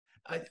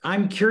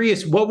I'm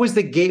curious, what was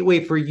the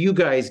gateway for you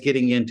guys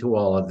getting into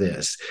all of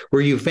this?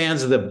 Were you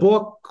fans of the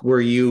book?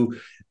 Were you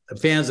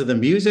fans of the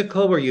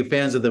musical? Were you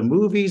fans of the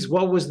movies?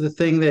 What was the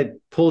thing that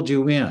pulled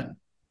you in?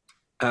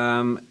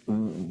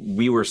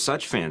 We were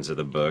such fans of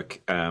the book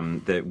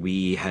that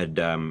we had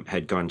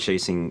gone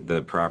chasing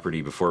the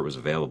property before it was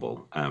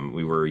available.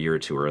 We were a year or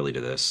two early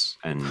to this,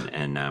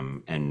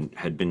 and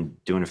had been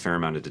doing a fair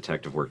amount of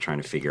detective work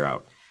trying to figure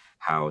out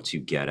how to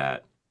get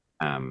at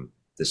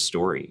the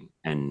story.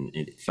 And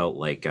it felt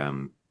like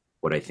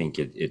what I think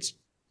it's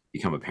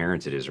become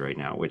apparent it is right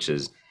now, which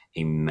is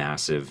a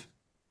massive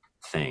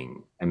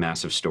thing, a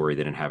massive story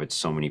that inhabits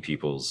so many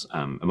people's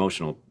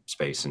emotional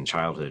space and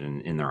childhood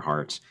and in their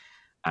hearts.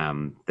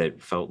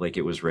 That felt like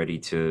it was ready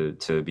to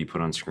be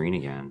put on screen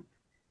again.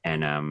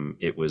 And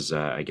it was,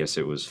 I guess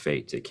it was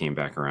fate. It came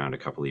back around a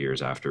couple of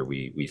years after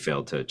we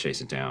failed to chase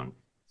it down,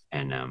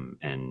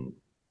 and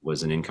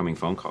was an incoming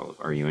phone call.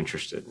 Are you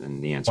interested?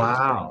 And the answer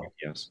was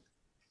yes.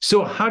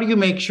 So how do you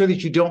make sure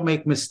that you don't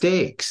make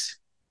mistakes?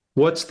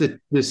 What's the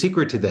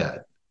secret to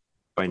that?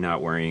 By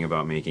not worrying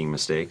about making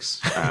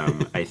mistakes.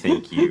 I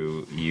think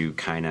you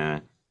kind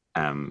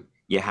of,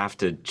 you have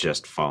to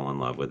just fall in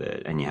love with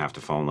it, and you have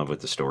to fall in love with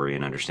the story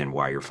and understand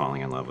why you're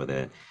falling in love with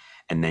it.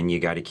 And then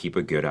you got to keep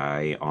a good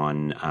eye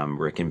on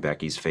Rick and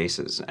Becky's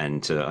faces,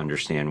 and to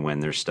understand when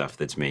there's stuff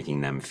that's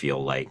making them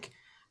feel like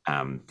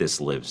this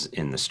lives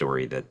in the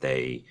story that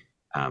they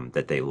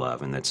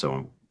love and that's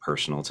so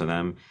personal to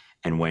them.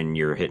 And when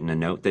you're hitting a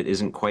note that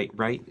isn't quite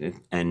right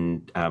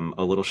and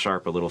a little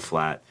sharp, a little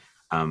flat,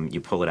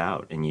 you pull it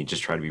out, and you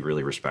just try to be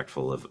really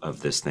respectful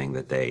of this thing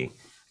that they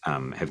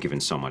have given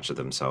so much of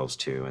themselves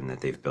to, and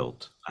that they've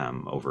built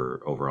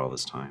over all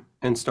this time.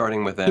 And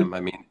starting with them,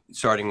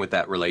 starting with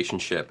that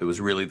relationship, it was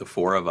really the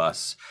four of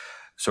us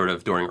sort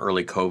of during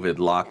early COVID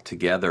locked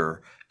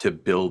together to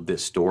build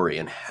this story,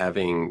 and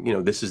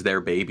having, this is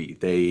their baby.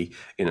 They,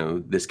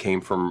 this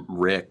came from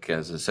Rick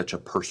as such a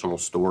personal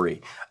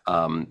story,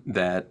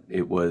 that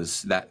it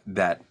was that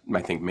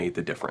I think made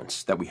the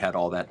difference, that we had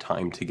all that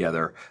time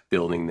together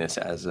building this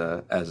as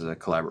a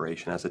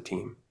collaboration, as a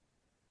team.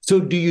 So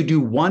do you do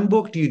one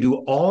book? Do you do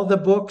all the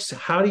books?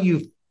 How do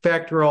you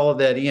factor all of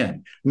that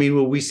in? I mean,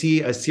 will we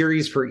see a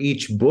series for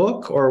each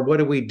book, or what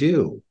do we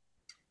do?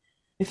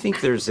 I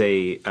think there's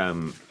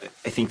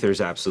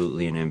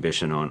absolutely an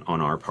ambition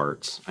on our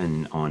parts,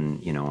 and on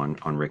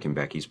Rick and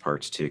Becky's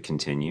parts, to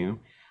continue.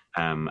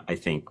 I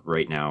think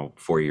right now,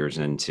 4 years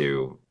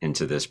into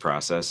this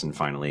process, and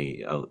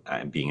finally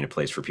being in a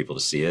place for people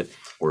to see it,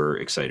 we're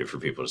excited for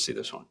people to see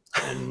this one,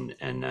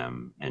 and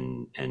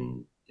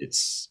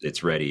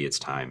it's ready, it's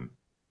time.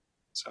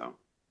 So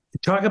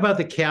talk about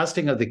the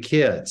casting of the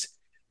kids.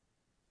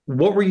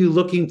 What were you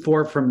looking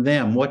for from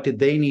them? What did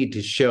they need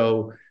to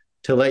show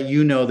to let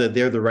you know that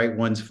they're the right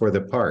ones for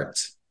the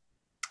parts?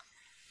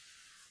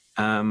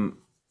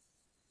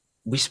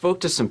 We spoke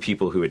to some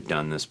people who had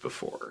done this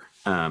before.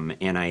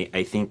 And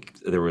I think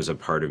there was a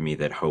part of me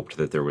that hoped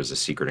that there was a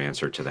secret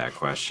answer to that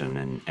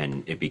question.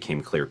 And it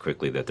became clear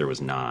quickly that there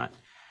was not.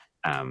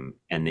 And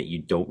that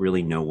you don't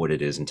really know what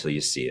it is until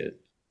you see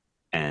it.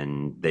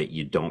 And that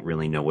you don't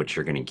really know what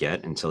you're going to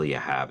get until you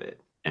have it,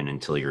 and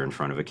until you're in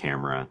front of a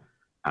camera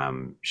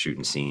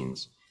shooting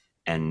scenes.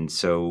 And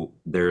so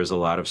there's a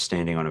lot of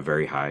standing on a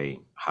very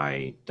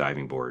high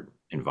diving board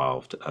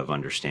involved, of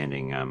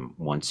understanding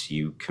once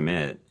you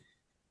commit,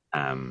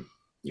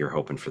 you're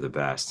hoping for the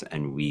best.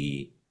 And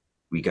we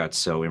got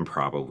so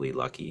improbably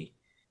lucky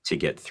to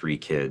get three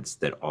kids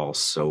that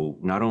also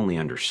not only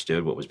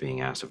understood what was being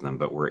asked of them,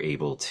 but were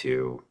able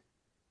to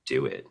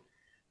do it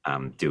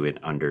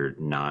under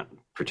not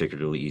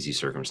particularly easy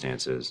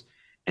circumstances,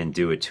 and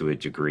do it to a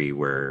degree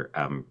where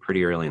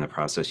pretty early in the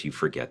process you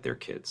forget they're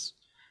kids.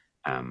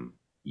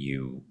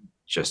 You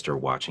just are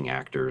watching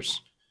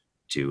actors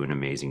do an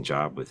amazing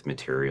job with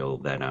material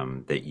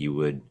that you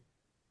would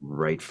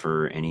write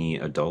for any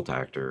adult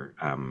actor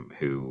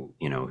who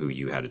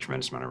you had a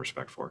tremendous amount of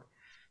respect for.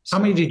 So,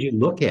 how many did you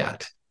look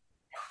at?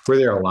 Were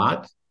there a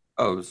lot?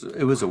 Oh,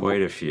 it was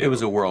quite a few. It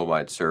was a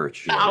worldwide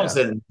search.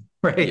 1,000,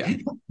 right? Yeah.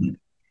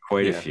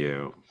 Quite a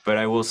few. But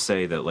I will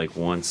say that, like,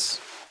 once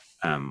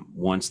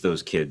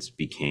those kids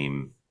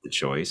became the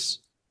choice,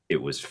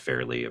 it was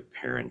fairly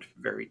apparent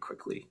very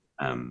quickly.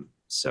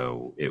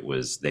 So it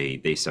was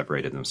they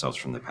separated themselves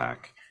from the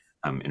pack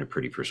in a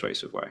pretty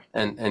persuasive way.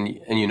 And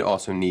you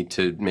also need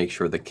to make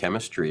sure the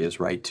chemistry is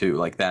right too.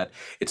 Like that,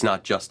 it's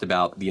not just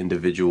about the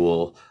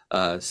individual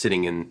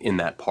sitting in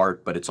that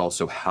part, but it's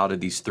also how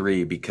did these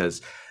three,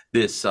 because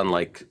this,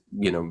 unlike,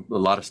 a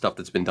lot of stuff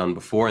that's been done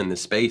before in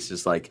this space,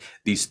 is like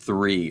these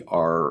three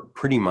are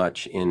pretty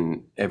much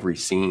in every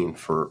scene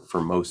for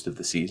most of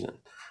the season.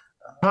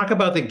 Talk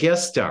about the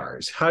guest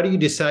stars. How do you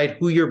decide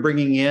who you're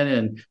bringing in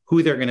and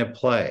who they're going to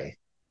play?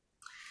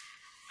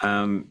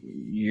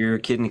 You're a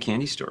kid in a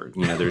candy store.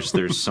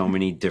 There's so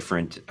many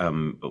different,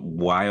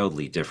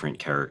 wildly different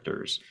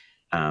characters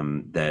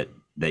that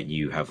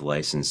you have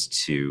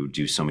licensed to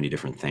do so many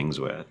different things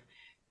with.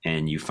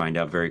 And you find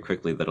out very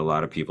quickly that a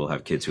lot of people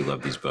have kids who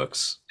love these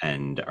books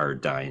and are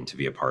dying to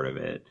be a part of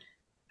it.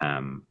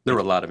 There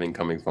were a lot of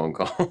incoming phone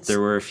calls. There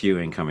were a few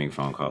incoming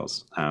phone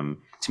calls.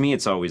 To me,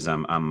 it's always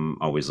I'm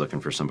always looking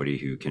for somebody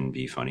who can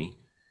be funny,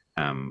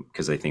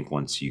 because I think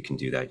once you can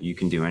do that, you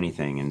can do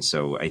anything. And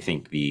so I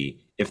think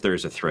if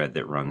there's a thread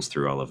that runs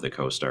through all of the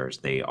co-stars,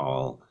 they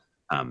all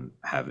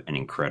have an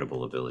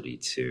incredible ability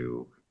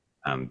to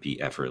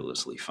be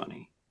effortlessly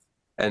funny.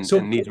 And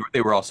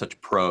they were all such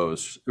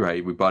pros,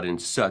 right? We brought in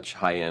such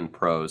high-end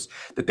pros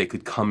that they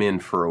could come in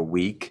for a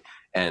week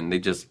and they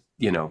just,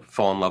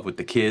 fall in love with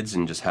the kids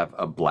and just have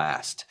a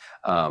blast.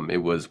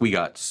 We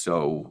got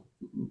so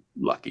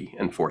lucky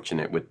and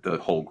fortunate with the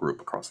whole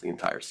group across the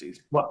entire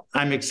season. Well,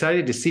 I'm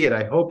excited to see it.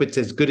 I hope it's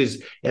as good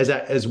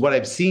as what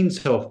I've seen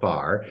so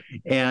far.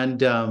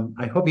 And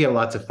I hope you have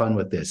lots of fun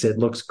with this. It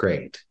looks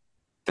great.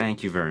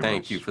 Thank you very much.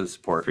 Thank you for the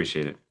support.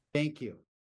 Appreciate it. Thank you.